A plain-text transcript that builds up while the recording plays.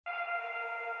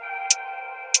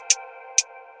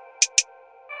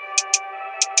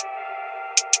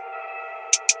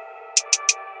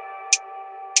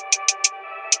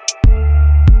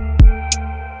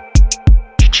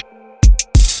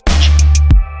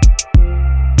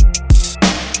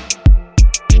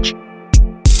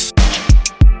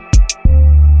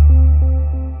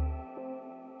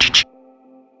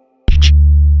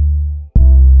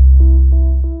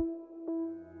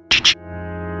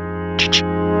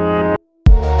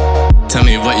Tell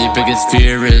me what your biggest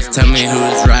fear is. Tell me who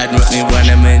is riding with me when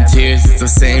I'm in tears. It's the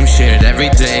same shit every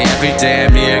day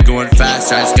I'm here. Going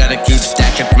faster, I just gotta keep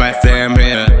stacking for my fam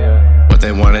here. What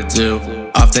they wanna do,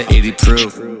 off the 80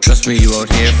 proof. Trust me, you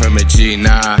won't hear from a G,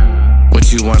 nah.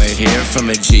 What you wanna hear from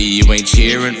a G, you ain't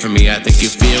cheering for me. I think you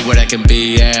feel what I can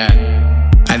be, yeah.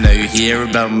 I know you hear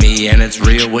about me, and it's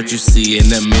real what you see in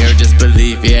the mirror, just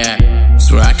believe, yeah.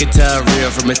 Swear I could tell real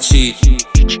from a cheat,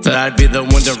 that I'd be the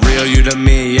one to reel you to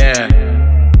me, yeah.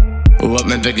 What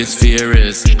my biggest fear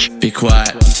is, be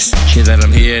quiet, hear that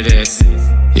I'm here this.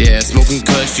 Yeah, smoking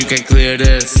kush, you can clear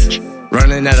this.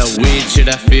 Running out of weed, should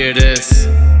I fear this?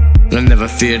 I never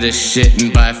fear this shit,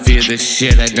 and by fear this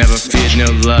shit, I never feared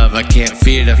no love. I can't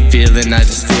fear the feeling, I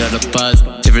just feel the buzz.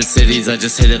 Different cities, I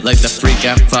just hit it like the freak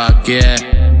I fuck, yeah.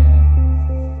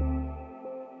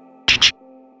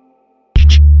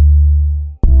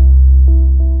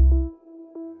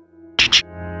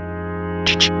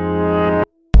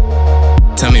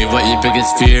 Tell me what your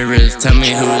biggest fear is. Tell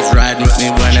me who is riding with me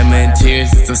when I'm in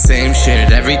tears. It's the same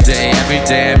shit every day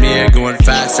I'm here. Going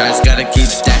faster, I just gotta keep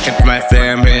stacking for my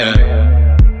fam here.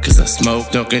 Cause I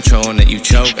smoke, no controlling it, you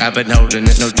choke. I've been holding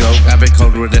it, no joke. I've been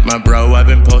cold with it, my bro. I've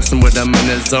been posting with him in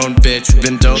his zone, bitch. We've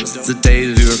been dope since the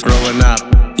days we were growing up,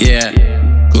 yeah.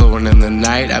 Glowing in the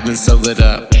night, I've been so lit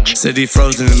up. City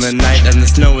frozen in the night and the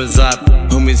snow is up.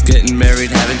 Homies getting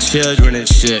married, having children and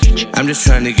shit. I'm just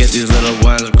trying to get these little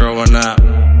ones growing up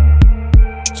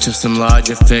to some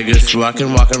larger figures, so I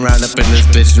can walk around up in this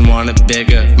bitch and want it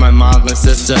bigger. My mom, my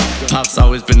sister, pop's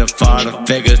always been a father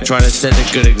figure, trying to set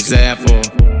a good example.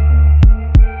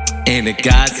 Ain't it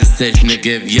God's decision to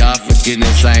give y'all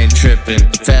forgiveness? I ain't tripping.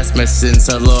 Confess my sins,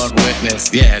 so Lord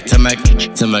witness. Yeah, to my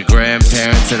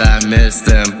grandparents that I miss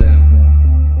them.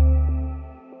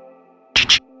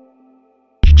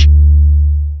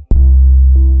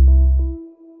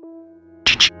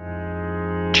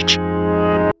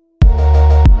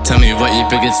 Tell me what your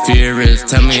biggest fear is.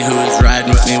 Tell me who is riding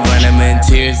with me when I'm in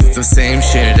tears. It's the same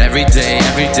shit every day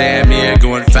I'm here.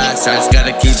 Going faster, I just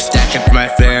gotta keep stacking for my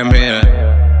fam here.